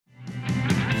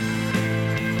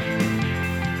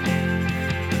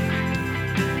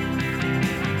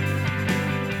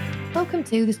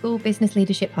Welcome to the School Business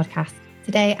Leadership Podcast.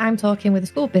 Today I'm talking with a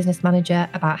school business manager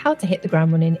about how to hit the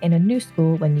ground running in a new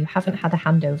school when you haven't had a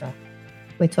handover.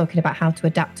 We're talking about how to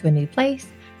adapt to a new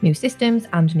place, new systems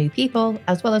and new people,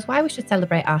 as well as why we should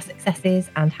celebrate our successes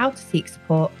and how to seek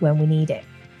support when we need it.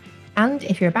 And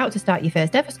if you're about to start your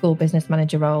first ever school business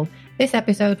manager role, this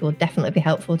episode will definitely be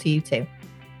helpful to you too.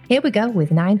 Here we go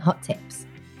with 9 hot tips.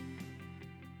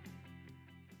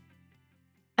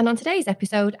 And on today's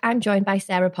episode, I'm joined by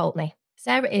Sarah Poultney.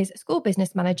 Sarah is a school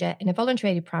business manager in a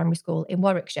voluntary primary school in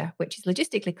Warwickshire, which is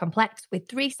logistically complex with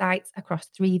 3 sites across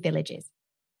 3 villages.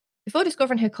 Before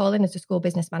discovering her calling as a school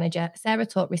business manager, Sarah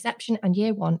taught reception and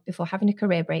year 1 before having a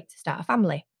career break to start a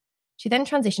family. She then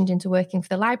transitioned into working for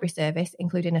the library service,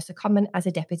 including a secondment as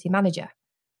a deputy manager.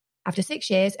 After 6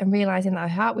 years and realising that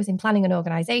her heart was in planning an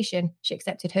organisation, she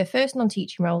accepted her first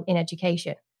non-teaching role in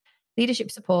education,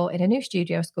 leadership support in a new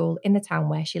studio school in the town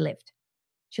where she lived.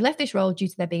 She left this role due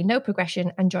to there being no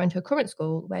progression and joined her current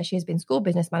school, where she has been school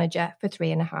business manager for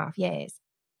 3.5 years.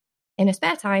 In her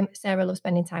spare time, Sarah loves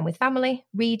spending time with family,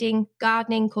 reading,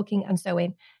 gardening, cooking and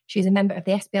sewing. She's a member of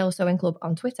the SBL Sewing Club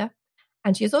on Twitter,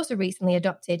 and she has also recently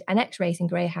adopted an ex-racing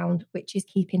greyhound, which is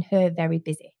keeping her very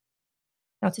busy.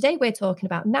 Now, today we're talking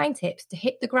about 9 tips to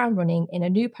hit the ground running in a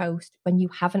new post when you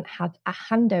haven't had a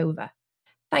handover.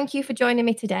 Thank you for joining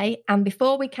me today. And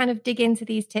before we kind of dig into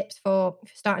these tips for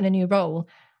starting a new role,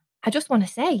 I just want to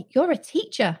say you're a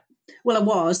teacher. Well, I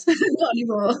was, not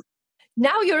anymore.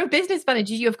 Now you're a business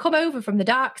manager. You have come over from the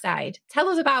dark side. Tell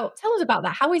us about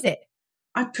that. How is it?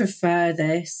 I prefer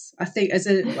this. I think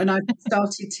when I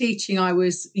started teaching, I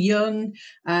was young,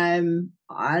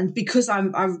 and because I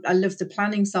love the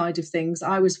planning side of things,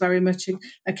 I was very much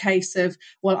a case of,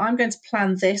 well, I'm going to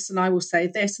plan this, and I will say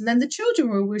this, and then the children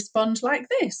will respond like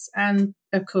this. And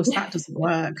of course, that doesn't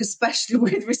work, especially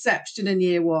with reception in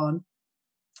year 1.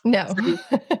 No.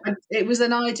 It was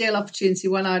an ideal opportunity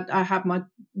when I had my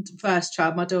first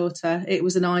child, my daughter. It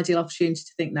was an ideal opportunity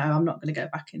to think, no, I'm not going to go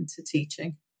back into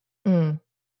teaching.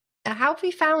 How have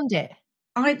you found it?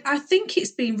 I think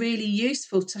it's been really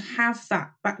useful to have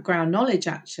that background knowledge,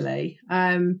 actually,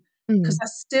 because I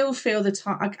still feel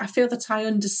that I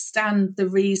understand the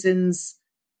reasons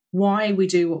why we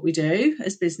do what we do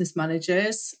as business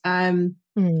managers. I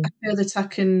feel that I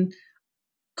can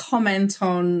comment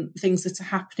on things that are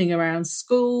happening around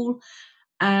school,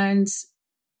 and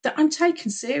that I'm taken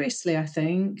seriously, I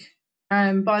think,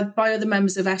 by other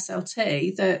members of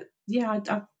SLT. That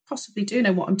I possibly do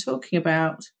know what I'm talking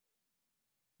about.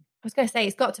 I was going to say,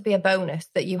 it's got to be a bonus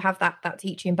that you have that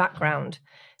teaching background.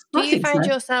 Do you find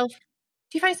yourself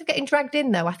getting dragged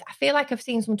in, though? I feel like I've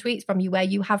seen some tweets from you where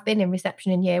you have been in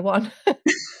reception in year 1.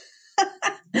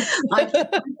 I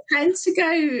tend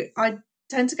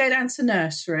to go down to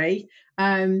nursery,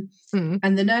 and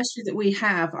the nursery that we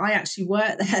have, I actually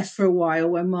worked there for a while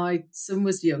when my son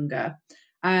was younger.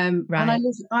 Right.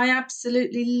 And I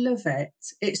absolutely love it.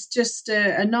 It's just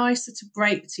a nice sort of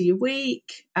break to your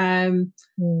week. And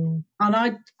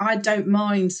I don't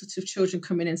mind sort of children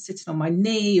coming and sitting on my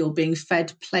knee or being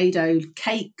fed Play-Doh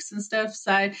cakes and stuff.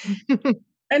 So,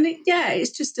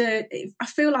 it's just I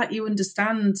feel like you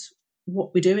understand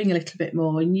what we're doing a little bit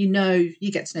more, and you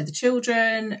get to know the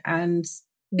children, and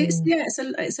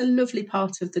it's a lovely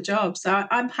part of the job. So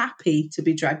I'm happy to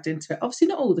be dragged into it. Obviously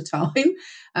not all the time,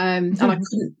 and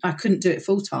I couldn't do it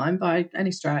full time by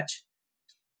any stretch.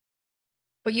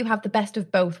 But you have the best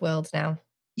of both worlds now.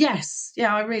 Yes,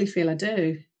 I really feel I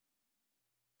do.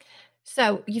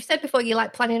 So you've said before you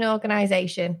like planning an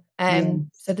organisation,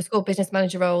 so the school business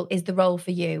manager role is the role for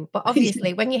you. But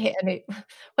obviously, when you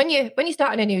you're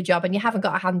starting a new job and you haven't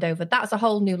got a handover, that's a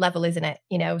whole new level, isn't it?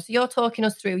 So you're talking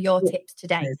us through your tips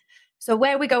today. So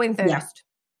where are we going first?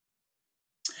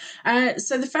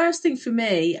 So the first thing for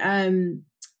me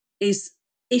is,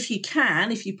 if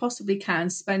you possibly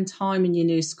can, spend time in your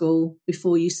new school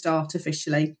before you start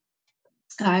officially.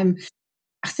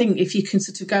 I think if you can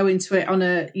sort of go into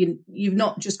it you've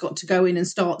not just got to go in and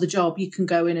start the job, you can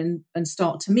go in and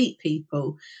start to meet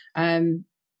people. And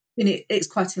it's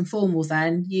quite informal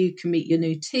then. You can meet your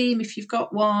new team if you've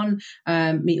got one,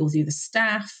 meet all the other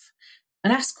staff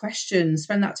and ask questions,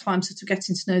 spend that time sort of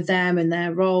getting to know them and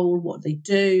their role, what they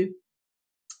do.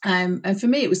 And for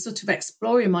me, it was sort of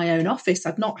exploring my own office.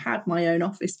 I'd not had my own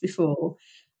office before.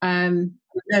 No,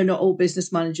 not all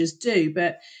business managers do,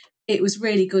 but it was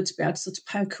really good to be able to sort of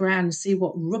poke around and see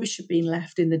what rubbish had been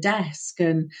left in the desk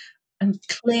and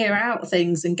clear out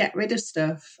things and get rid of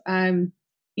stuff.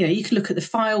 You can look at the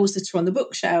files that are on the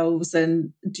bookshelves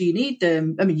and do you need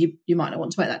them? I mean, you might not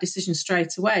want to make that decision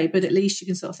straight away, but at least you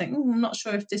can sort of think, I'm not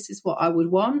sure if this is what I would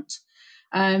want.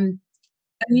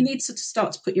 And you need to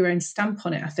start to put your own stamp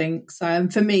on it, I think. So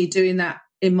for me, doing that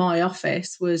in my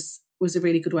office was a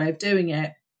really good way of doing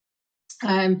it.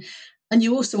 And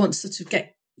you also want to sort of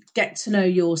get to know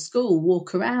your school,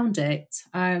 walk around it.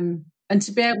 And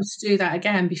to be able to do that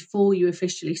again before you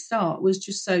officially start was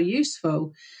just so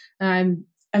useful. And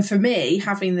for me,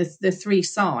 having the 3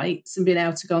 sites and being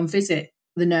able to go and visit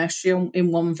the nursery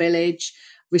in one village,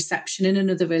 reception in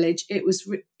another village, it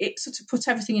sort of put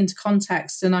everything into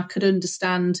context, and I could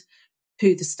understand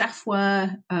who the staff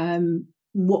were,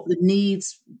 what the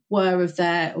needs were of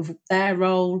their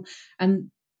role,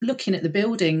 and looking at the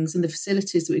buildings and the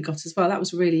facilities that we got as well. That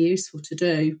was really useful to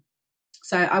do.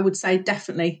 So I would say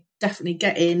definitely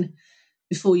get in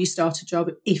before you start a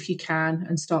job if you can,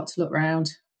 and start to look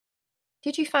around.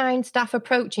 Did you find staff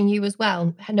approaching you as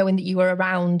well, knowing that you were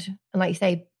around and, like you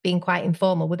say, being quite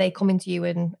informal? Were they coming to you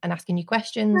and asking you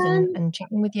questions and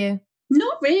chatting with you?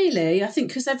 Not really. I think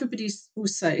because everybody's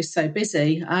also is so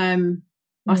busy.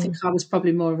 I think I was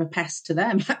probably more of a pest to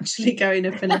them, actually, going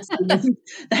up and asking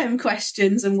them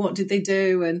questions and what did they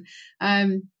do. And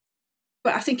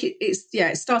but I think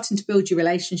it's starting to build your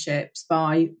relationships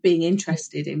by being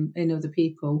interested in other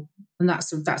people, and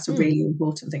that's a really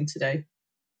important thing to do.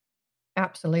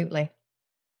 Absolutely.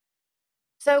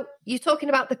 So you're talking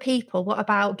about the people. What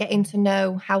about getting to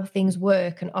know how things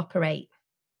work and operate?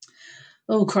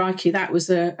 Oh, crikey, that was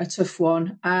a tough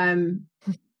one.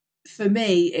 For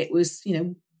me, it was,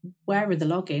 where are the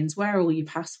logins? Where are all your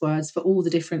passwords for all the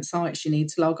different sites you need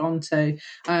to log on to?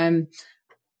 And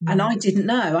I didn't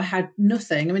know. I had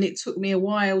nothing. I mean, it took me a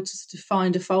while to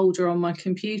find a folder on my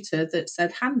computer that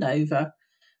said handover.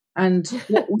 And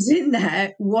what was in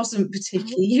there wasn't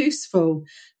particularly useful.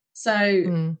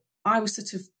 So I was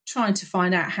sort of trying to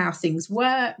find out how things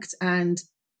worked. And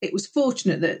it was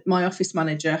fortunate that my office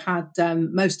manager had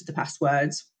most of the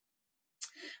passwords.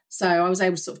 So I was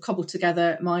able to sort of cobble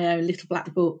together my own little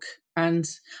black book. And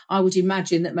I would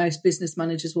imagine that most business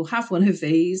managers will have one of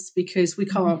these, because we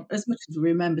can't, as much as we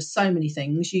remember so many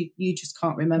things, you just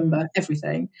can't remember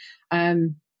everything.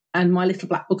 And my little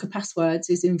black book of passwords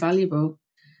is invaluable.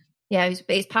 Yeah,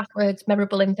 it's passwords,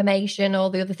 memorable information, all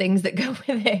the other things that go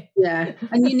with it. Yeah,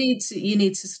 and you need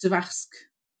to sort of ask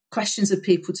questions of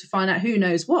people to find out who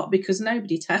knows what, because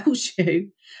nobody tells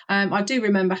you. I do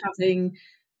remember having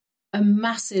a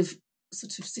massive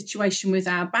sort of situation with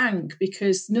our bank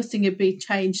because nothing had been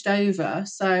changed over,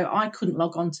 so I couldn't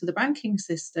log on to the banking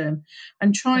system,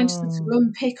 and trying to sort of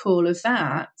unpick all of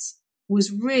that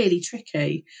was really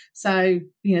tricky. So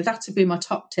that would be my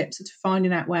top tip, sort of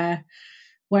finding out where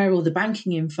all the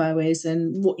banking info is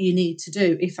and what you need to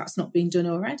do if that's not been done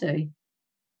already.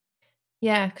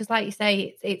 Yeah, because like you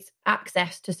say, it's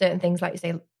access to certain things, like you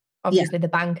say, obviously the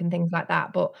bank and things like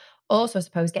that, but also I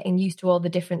suppose getting used to all the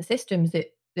different systems that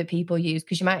people use,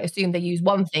 because you might assume they use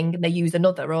one thing and they use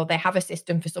another, or they have a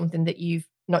system for something that you've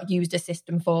not used a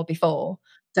system for before.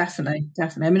 Definitely.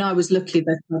 I mean, I was lucky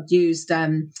that I'd used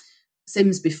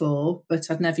Sims before, but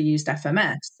I'd never used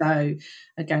FMS. So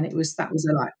again, that was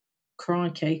a like,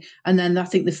 crikey. And then I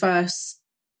think the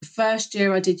first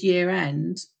year I did year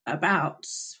end, about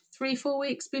 3-4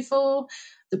 weeks before,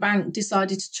 the bank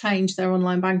decided to change their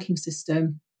online banking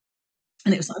system.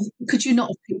 And it was like, could you not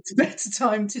have picked a better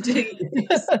time to do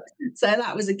this? So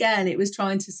that was, again, it was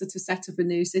trying to sort of set up a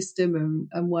new system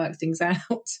and work things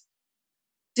out.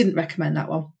 Didn't recommend that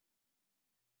one.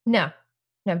 No,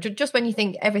 just when you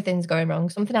think everything's going wrong,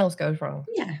 something else goes wrong.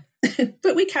 Yeah,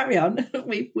 but we carry on.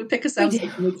 We pick ourselves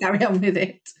up and we carry on with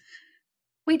it.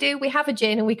 We do. We have a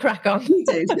gin and we crack on. We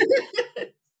do.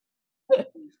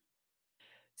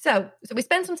 So we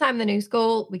spend some time in the new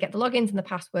school. We get the logins and the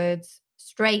passwords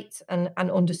straight and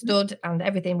understood and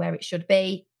everything where it should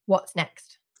be. What's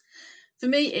next? For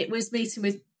me, it was meeting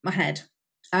with my head,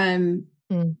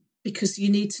 because you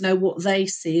need to know what they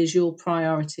see as your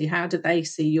priority. How do they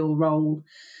see your role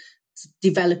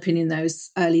developing in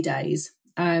those early days?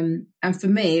 And for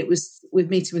me, it was with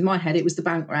meeting with my head, it was the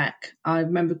bank rec. I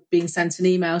remember being sent an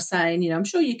email saying, I'm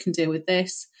sure you can deal with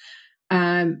this.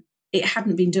 It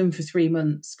hadn't been done for 3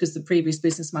 months because the previous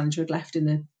business manager had left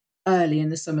early in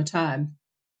the summer term.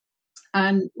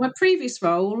 And my previous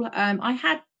role, I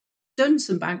had done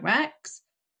some bank recs,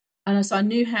 and so I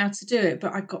knew how to do it,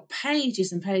 but I got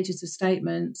pages and pages of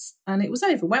statements, and it was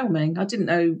overwhelming. I didn't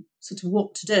know sort of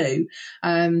what to do.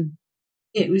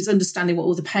 It was understanding what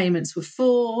all the payments were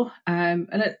for. And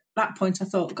at that point I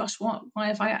thought, gosh, why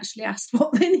have I actually asked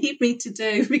what they need me to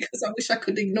do? Because I wish I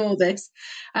could ignore this.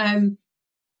 I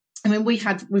mean, we've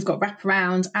got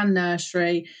wraparound and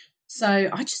nursery, so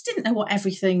I just didn't know what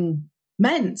everything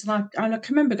meant. And I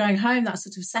can remember going home that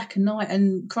sort of second night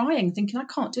and crying, thinking, I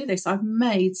can't do this. I've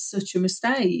made such a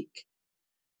mistake.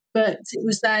 But it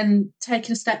was then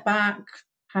taking a step back,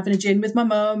 having a gin with my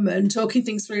mum and talking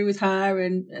things through with her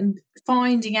and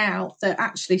finding out that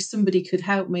actually somebody could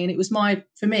help me. And it was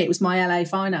for me, it was my LA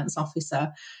finance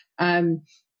officer. And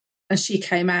she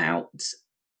came out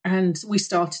and we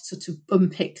started sort of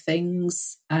unpick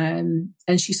things. And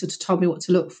she sort of told me what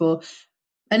to look for.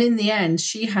 And in the end,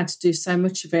 she had to do so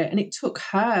much of it. And it took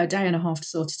her a day and a half to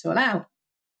sort it all out.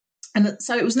 And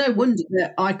so it was no wonder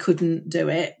that I couldn't do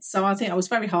it. So I think I was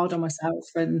very hard on myself.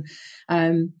 And,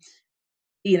 I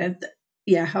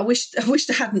wished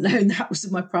I hadn't known that was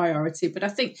my priority. But I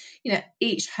think,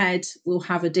 each head will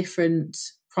have a different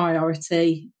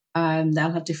priority. They'll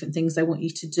have different things they want you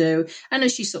to do. And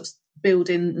as you sort of build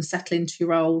in and settle into your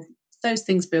role, those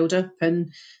things build up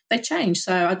and they change.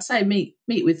 So I'd say meet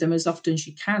with them as often as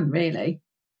you can, really.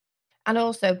 And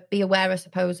also be aware, I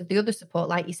suppose, of the other support.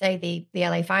 Like you say, the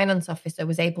LA finance officer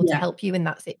was able to help you in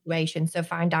that situation. So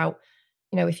find out,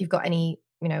 if you've got any,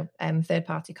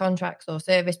 third-party contracts or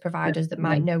service providers that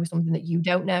might know something that you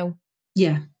don't know.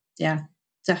 Yeah,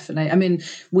 definitely. I mean,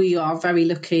 we are very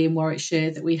lucky in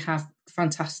Warwickshire that we have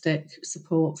fantastic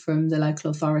support from the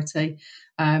local authority.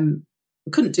 I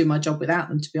couldn't do my job without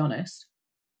them, to be honest.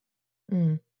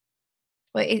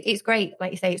 Well, it's great.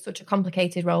 Like you say, it's such a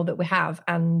complicated role that we have,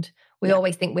 and we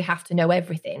always think we have to know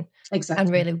everything. Exactly.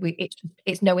 And really,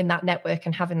 it's knowing that network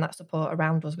and having that support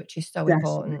around us, which is so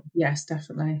important. Yes,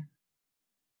 definitely.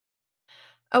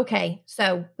 Okay,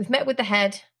 so we've met with the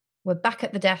head. We're back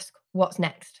at the desk. What's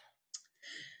next?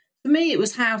 For me, it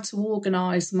was how to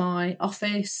organise my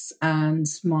office and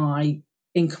my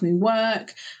incoming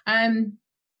work. And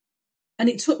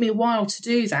it took me a while to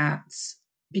do that,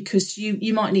 because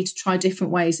you might need to try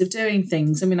different ways of doing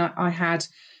things. I mean, I had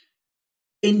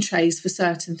in trays for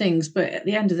certain things, but at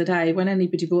the end of the day, when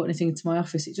anybody brought anything into my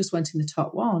office, it just went in the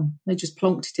top one. They just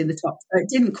plonked it in the top. So it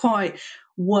didn't quite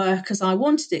work as I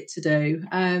wanted it to do.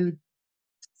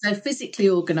 So physically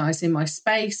organising my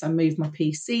space, I moved my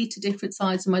PC to different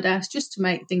sides of my desk just to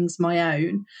make things my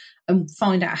own and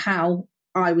find out how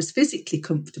I was physically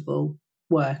comfortable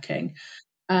working.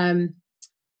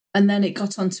 And then it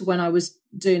got on to when I was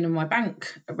doing my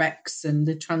bank recs and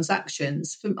the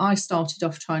transactions. I started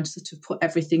off trying to sort of put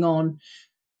everything on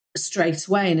straight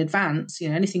away in advance.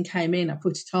 Anything came in, I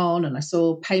put it on, and I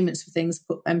saw payments for things,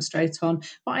 put them straight on.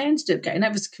 But I ended up getting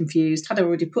ever so confused. Had I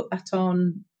already put that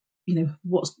on?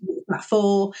 What's that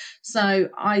for? So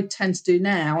I tend to do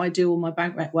now, I do all my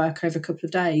bank rec work over a couple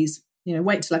of days.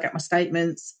 Wait till I get my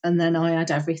statements and then I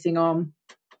add everything on.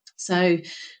 So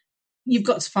you've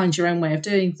got to find your own way of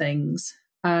doing things.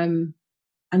 And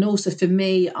also for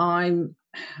me,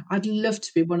 I'd love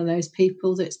to be one of those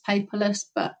people that's paperless,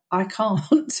 but I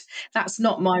can't. That's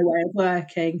not my way of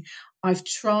working. I've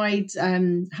tried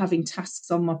having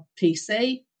tasks on my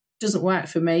PC. Doesn't work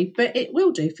for me, but it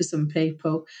will do for some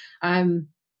people. I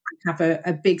have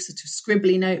a big sort of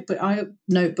scribbly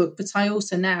notebook, but I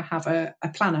also now have a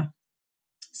planner.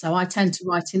 So I tend to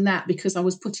write in that, because I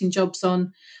was putting jobs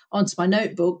onto my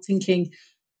notebook thinking,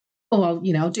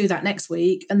 I'll do that next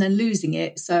week, and then losing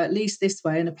it. So at least this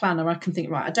way in a planner, I can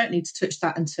think, right, I don't need to touch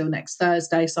that until next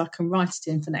Thursday, so I can write it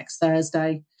in for next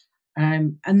Thursday.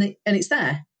 And it's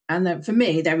there. And then for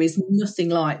me, there is nothing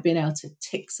like being able to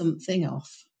tick something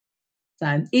off.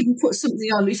 So even put something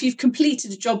on. If you've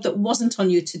completed a job that wasn't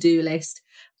on your to-do list,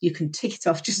 you can tick it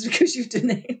off just because you've done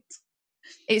it.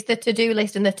 It's the to-do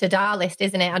list and the to-da list,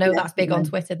 isn't it? I know that's big on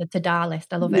Twitter, the to-da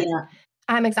list. I love it. Yeah.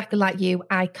 I'm exactly like you.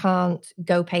 I can't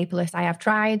go paperless. I have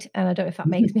tried, and I don't know if that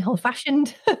makes me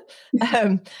old-fashioned.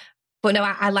 But no,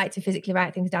 I like to physically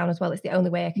write things down as well. It's the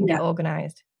only way I can get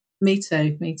organised. Me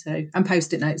too. And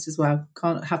Post-it notes as well.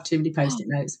 Can't have too many Post-it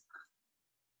notes.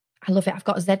 I love it. I've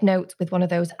got a Z Note with one of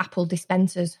those Apple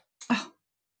dispensers. Oh,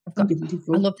 I love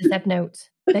the Z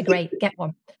Notes. They're great. Get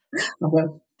one. I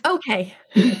will. Okay.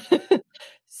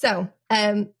 So,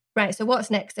 right. So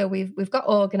what's next? So we've got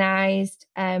organised.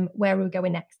 Where are we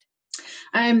going next?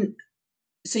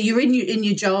 So you're in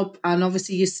your job, and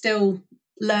obviously you're still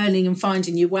learning and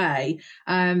finding your way,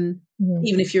 even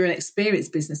if you're an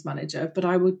experienced business manager. But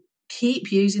I would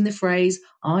keep using the phrase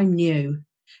 "I'm new"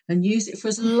 and use it for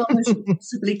as long as you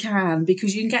possibly can,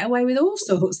 because you can get away with all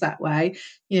sorts that way.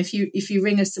 If you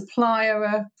ring a supplier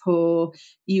up, or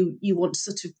you want to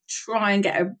sort of try and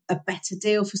get a better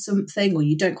deal for something, or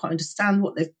you don't quite understand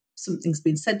something's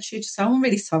been said to you, just say, "I'm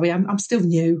really sorry, I'm still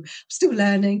new, I'm still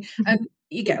learning," and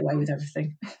you get away with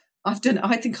everything. I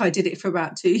think I did it for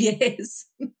about 2 years.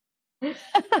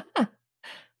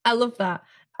 I love that.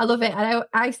 I love it. And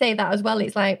I say that as well.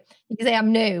 It's like, you can say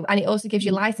I'm new, and it also gives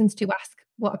you license to ask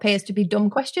what appears to be dumb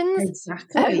questions.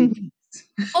 Exactly.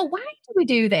 Oh, why do we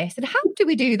do this? And how do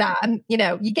we do that? And, you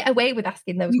know, you get away with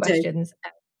asking those questions.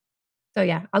 So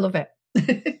yeah, I love it.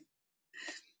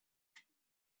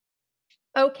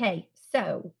 Okay,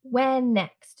 so where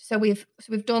next? So we've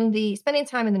done the spending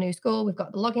time in the new school. We've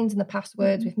got the logins and the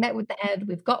passwords. We've met with the head.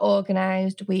 We've got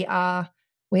organised. We are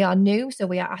new, so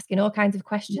we are asking all kinds of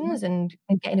questions and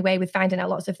getting away with finding out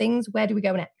lots of things. Where do we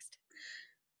go next?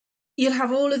 You'll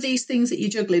have all of these things that you're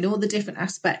juggling, all the different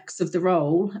aspects of the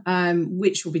role,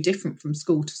 which will be different from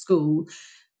school to school.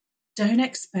 Don't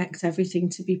expect everything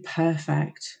to be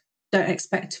perfect. Don't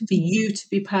expect for you to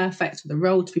be perfect or the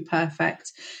role to be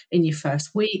perfect in your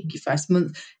first week, your first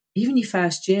month, even your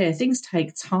first year. Things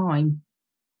take time.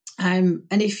 And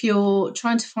if you're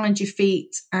trying to find your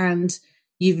feet and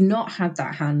you've not had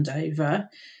that handover,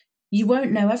 you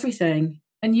won't know everything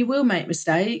and you will make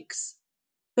mistakes.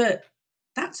 But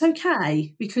that's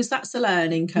okay, because that's a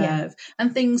learning curve,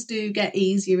 and things do get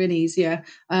easier and easier.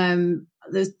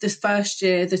 The first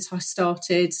year that I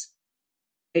started,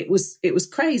 it was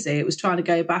crazy. It was trying to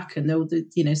go back and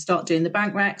start doing the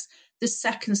bank recs. The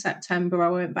 2nd September I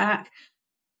went back,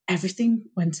 everything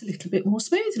went a little bit more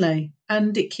smoothly,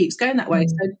 and it keeps going that way.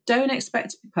 So don't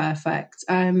expect to be perfect,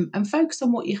 and focus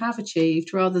on what you have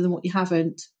achieved rather than what you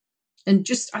haven't. And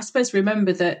just, I suppose,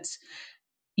 remember that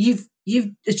you've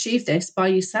achieved this by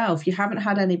yourself. You haven't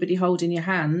had anybody holding your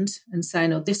hand and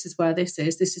saying, oh, this is where this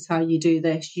is how you do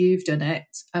this. You've done it,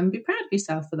 and be proud of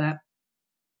yourself for that.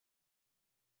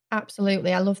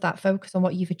 Absolutely. I love that. Focus on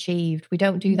what you've achieved. We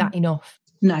don't do that enough.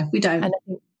 No, we don't. And I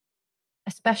think,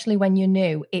 especially when you're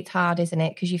new, it's hard, isn't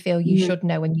it? Because you feel you should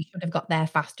know, and you should have got there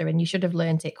faster, and you should have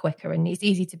learned it quicker, and it's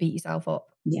easy to beat yourself up.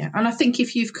 Yeah. And I think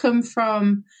if you've come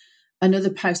from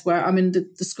another post where, I mean,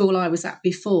 the school I was at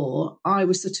before, I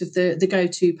was sort of the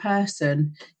go-to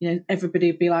person. You know,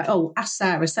 everybody would be like, oh, ask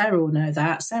Sarah. Sarah will know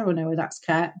that. Sarah will know where that's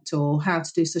kept or how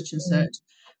to do such and such.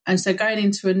 And so going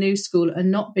into a new school and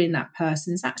not being that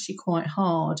person is actually quite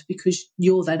hard, because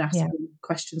you're then asking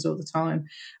questions all the time.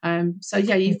 So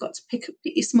yeah, you've got to pick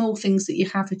your small things that you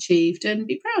have achieved and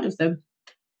be proud of them.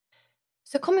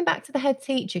 So coming back to the head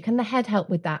teacher, can the head help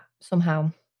with that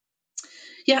somehow?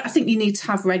 Yeah, I think you need to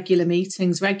have regular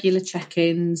meetings, regular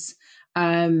check-ins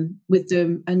with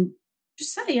them, and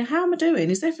just say, how am I doing?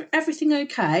 Is everything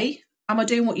okay? Am I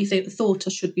doing what you thought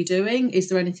I should be doing? Is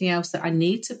there anything else that I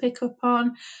need to pick up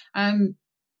on?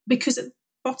 Because at the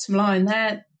bottom line,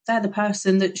 they're the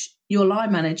person that your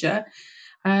line manager,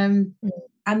 and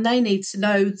they need to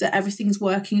know that everything's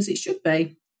working as it should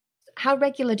be. How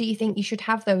regular do you think you should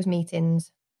have those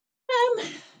meetings?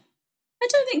 I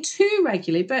don't think too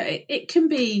regularly, but it can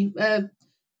be a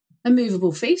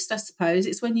movable feast, I suppose.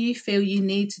 It's when you feel you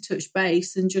need to touch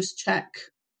base and just check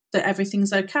that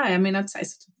everything's okay. I mean, I'd say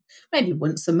maybe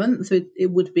once a month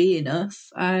it would be enough.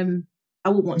 I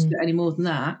wouldn't want to do it any more than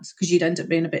that, because you'd end up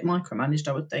being a bit micromanaged,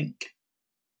 I would think.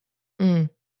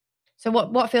 So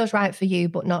what feels right for you,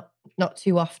 but not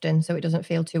too often, so it doesn't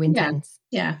feel too intense?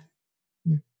 Yeah.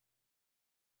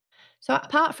 So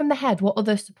apart from the head, what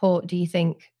other support do you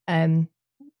think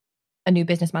a new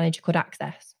business manager could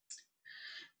access?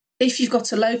 If you've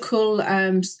got a local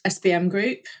SBM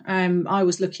group, I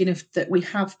was lucky enough that we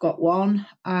have got one.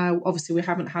 Obviously, we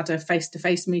haven't had a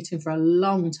face-to-face meeting for a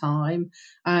long time,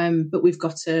 but we've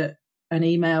got an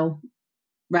email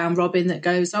round robin that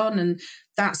goes on, and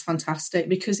that's fantastic,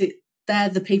 because they're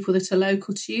the people that are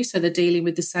local to you, so they're dealing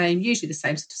with usually the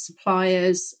same sort of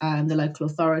suppliers and the local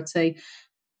authority,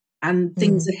 and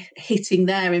things are hitting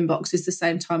their inboxes the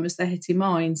same time as they're hitting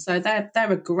mine. So they're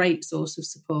a great source of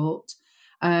support.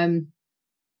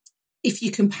 If you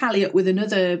can pally up with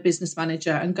another business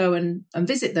manager and go and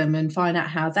visit them and find out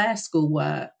how their school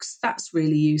works, that's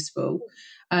really useful.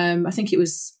 I think it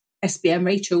was SBM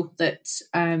Rachel that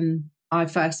I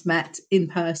first met in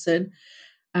person.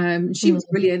 She was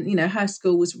brilliant. You know, her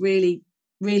school was really,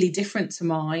 really different to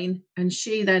mine. And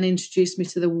she then introduced me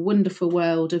to the wonderful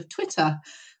world of Twitter,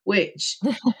 which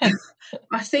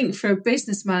I think for a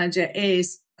business manager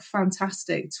is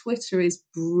fantastic. Twitter is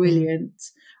brilliant.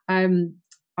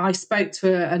 I spoke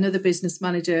to another business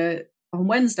manager on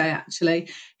Wednesday, actually,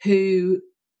 who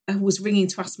was ringing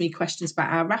to ask me questions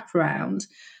about our wraparound.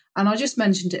 And I just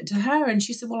mentioned it to her, and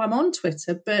she said, well, I'm on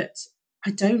Twitter, but I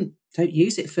don't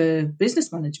use it for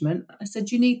business management. I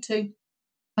said, you need to.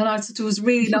 And I sort of was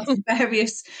reading off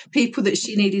various people that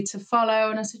she needed to follow.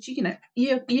 And I said, you know,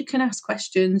 you can ask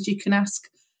questions, you can ask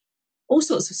all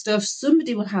sorts of stuff.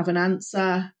 Somebody will have an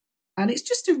answer. And it's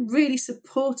just a really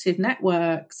supportive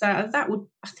network. So I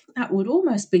think that would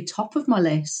almost be top of my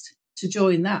list, to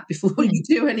join that before you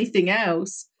do anything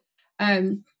else.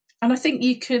 And I think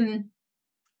you can,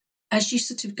 as you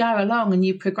sort of go along and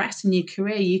you progress in your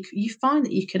career, you find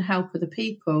that you can help other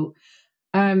people.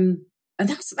 And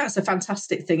that's a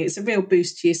fantastic thing. It's a real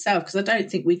boost to yourself, because I don't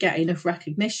think we get enough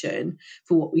recognition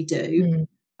for what we do.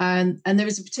 And there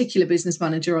is a particular business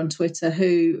manager on Twitter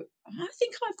who I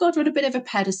think I've got her on a bit of a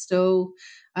pedestal.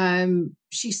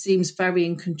 She seems very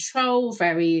in control,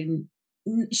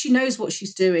 she knows what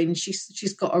she's doing.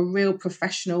 She's got a real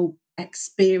professional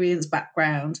experience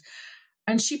background.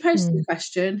 And she posted a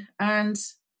question, and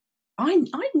I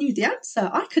knew the answer.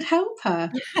 I could help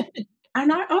her.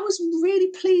 And I was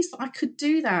really pleased that I could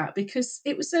do that, because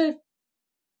it was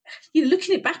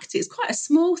looking it back at it, it's quite a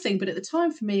small thing, but at the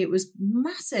time for me, it was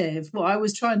massive what I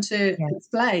was trying to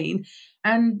explain.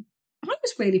 And I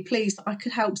was really pleased that I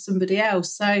could help somebody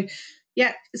else. So,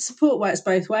 yeah, support works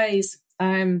both ways.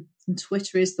 And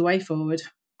Twitter is the way forward.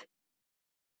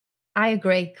 I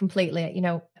agree completely.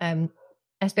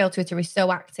 SBL Twitter is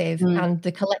so active and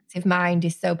the collective mind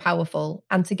is so powerful.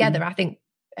 And together, I think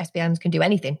SBMs can do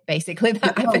anything, basically.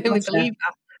 I firmly believe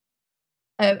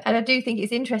that. And I do think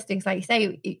it's interesting, because like you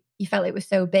say, you felt it was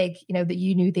so big, that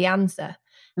you knew the answer.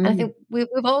 And I think we've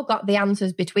all got the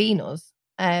answers between us.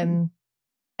 And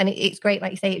it's great,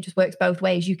 like you say, it just works both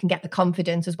ways. You can get the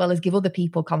confidence as well as give other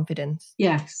people confidence.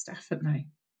 Yes, definitely.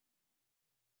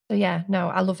 So yeah, no,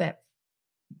 I love it.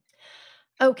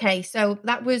 Okay, so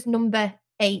that was number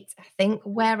 8, I think.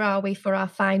 Where are we for our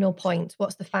final point?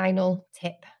 What's the final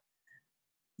tip?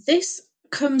 This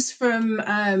comes from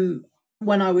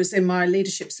when I was in my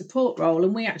leadership support role,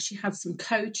 and we actually had some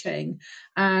coaching.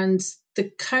 And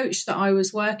the coach that I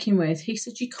was working with, he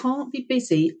said, you can't be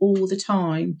busy all the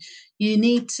time. You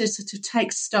need to sort of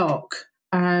take stock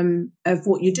of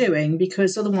what you're doing,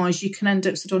 because otherwise you can end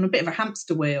up sort of on a bit of a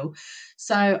hamster wheel.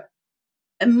 So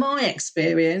in my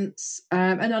experience,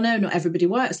 and I know not everybody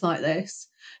works like this,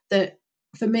 that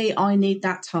for me, I need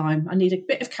that time. I need a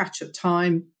bit of catch-up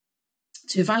time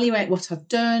to evaluate what I've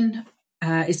done.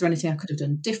 Is there anything I could have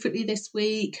done differently this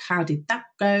week? How did that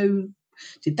go?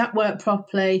 Did that work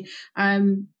properly?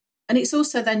 And it's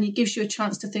also then it gives you a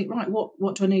chance to think, right,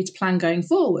 what do I need to plan going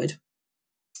forward?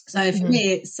 So for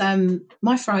me, it's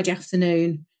my Friday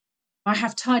afternoon. I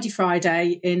have Tidy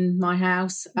Friday in my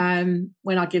house when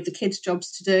I give the kids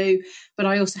jobs to do, but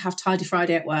I also have Tidy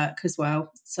Friday at work as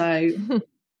well. So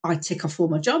I tick off all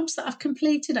my jobs that I've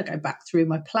completed. I go back through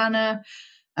my planner.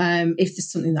 If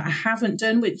there's something that I haven't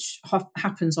done, which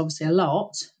happens obviously a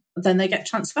lot, then they get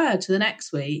transferred to the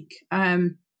next week.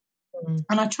 And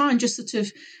I try and just sort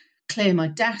of clear my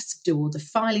desk, do all the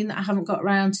filing that I haven't got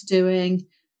around to doing,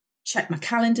 check my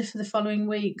calendar for the following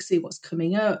week, see what's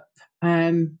coming up,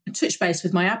 touch base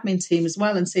with my admin team as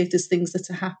well and see if there's things that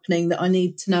are happening that I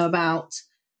need to know about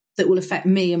that will affect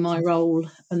me and my role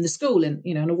and the school in,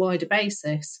 on a wider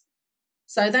basis.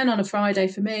 So then on a Friday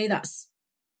for me, that's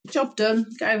job done,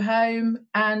 go home,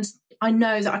 and I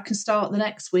know that I can start the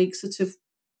next week sort of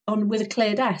on with a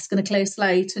clear desk and a clear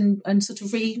slate and sort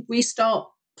of restart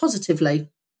positively.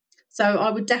 So I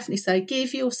would definitely say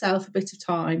give yourself a bit of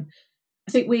time.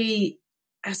 I think we,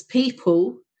 as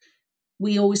people,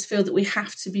 we always feel that we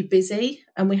have to be busy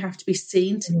and we have to be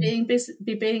seen to being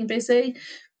busy.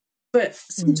 But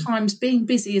sometimes being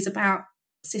busy is about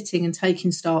sitting and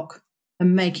taking stock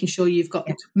and making sure you've got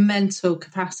the mental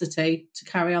capacity to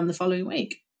carry on the following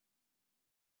week.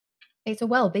 It's a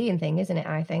well-being thing, isn't it,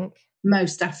 I think?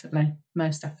 Most definitely.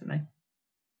 Most definitely.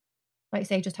 Like you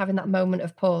say, just having that moment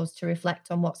of pause to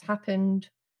reflect on what's happened,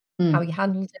 how you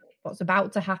handled it, what's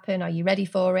about to happen. Are you ready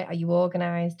for it? Are you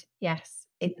organised? Yes.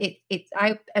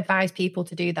 I advise people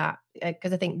to do that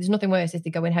because I think there's nothing worse is to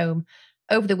going home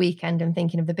over the weekend and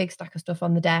thinking of the big stack of stuff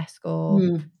on the desk, or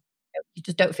you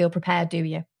just don't feel prepared, do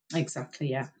you? Exactly,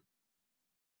 yeah.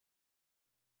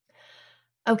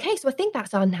 Okay, so I think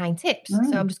that's our 9 tips.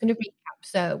 So I'm just going to recap.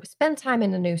 So spend time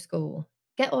in the new school,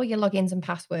 get all your logins and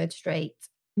passwords straight,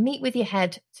 meet with your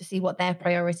head to see what their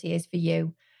priority is for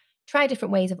you, try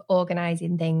different ways of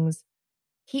organising things,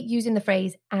 keep using the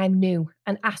phrase I'm new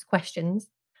and ask questions.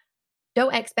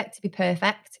 Don't expect to be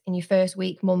perfect in your first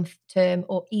week, month, term,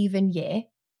 or even year.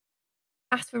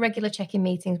 Ask for regular check-in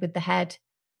meetings with the head.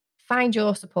 Find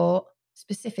your support,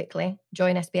 specifically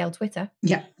join SBL Twitter.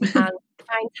 Yeah. And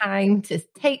find time to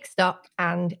take stock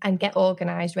and get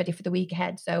organised, ready for the week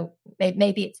ahead. So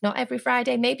maybe it's not every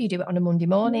Friday. Maybe you do it on a Monday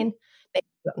morning, maybe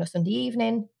you do it on a Sunday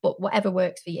evening, but whatever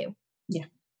works for you. Yeah.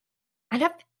 And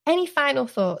have any final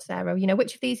thoughts, Sarah?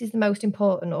 Which of these is the most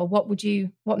important, or what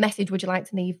message would you like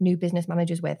to leave new business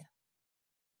managers with?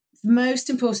 The most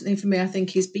important thing for me, I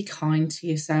think, is be kind to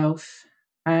yourself.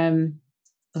 Like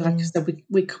I said,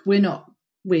 we're not,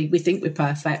 we think we're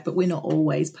perfect, but we're not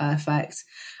always perfect.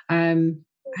 And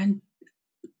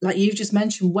like you just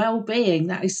mentioned, well-being,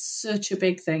 that is such a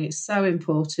big thing. It's so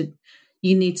important.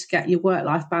 You need to get your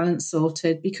work-life balance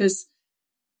sorted, because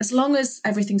as long as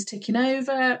everything's ticking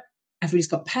over, everybody's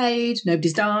got paid,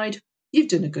 nobody's died, you've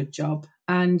done a good job.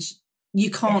 And you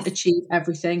can't achieve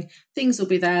everything. Things will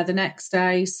be there the next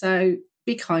day. So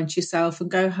be kind to yourself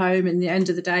and go home at the end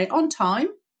of the day on time.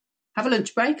 Have a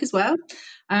lunch break as well.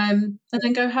 And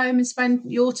then go home and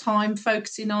spend your time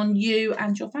focusing on you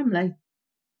and your family.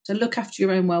 So look after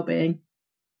your own well-being.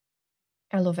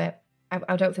 I love it.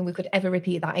 I don't think we could ever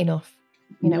repeat that enough.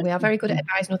 You know, we are very good at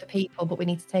advising other people, but we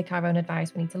need to take our own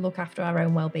advice. We need to look after our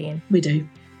own well-being. We do.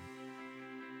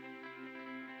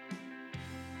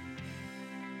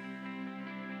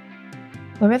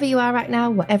 Wherever you are right now,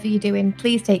 whatever you're doing,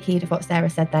 please take heed of what Sarah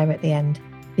said there at the end.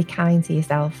 Be kind to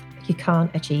yourself. You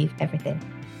can't achieve everything.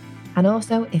 And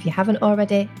also, if you haven't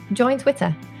already, join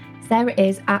Twitter. Sarah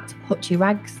is at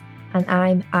HutchieRags and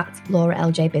I'm at Laura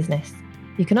LJ Business.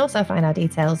 You can also find our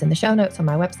details in the show notes on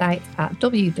my website at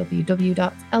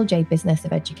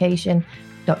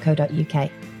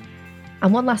www.ljbusinessofeducation.co.uk.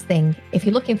 And one last thing, if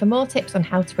you're looking for more tips on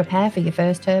how to prepare for your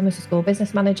first term as a school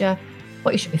business manager,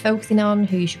 what you should be focusing on,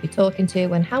 who you should be talking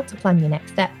to, and how to plan your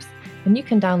next steps, then you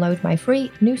can download my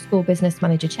free New School Business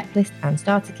Manager Checklist and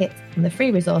Starter Kit from the free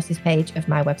resources page of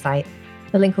my website.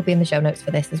 The link will be in the show notes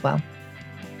for this as well.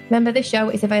 Remember, this show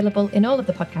is available in all of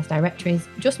the podcast directories.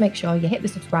 Just make sure you hit the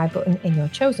subscribe button in your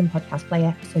chosen podcast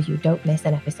player so you don't miss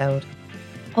an episode.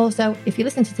 Also, if you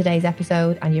listen to today's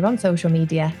episode and you're on social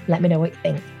media, let me know what you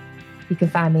think. You can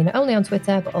find me not only on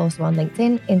Twitter, but also on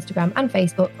LinkedIn, Instagram and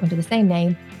Facebook under the same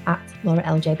name, at Laura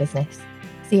LJ Business.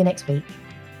 See you next week.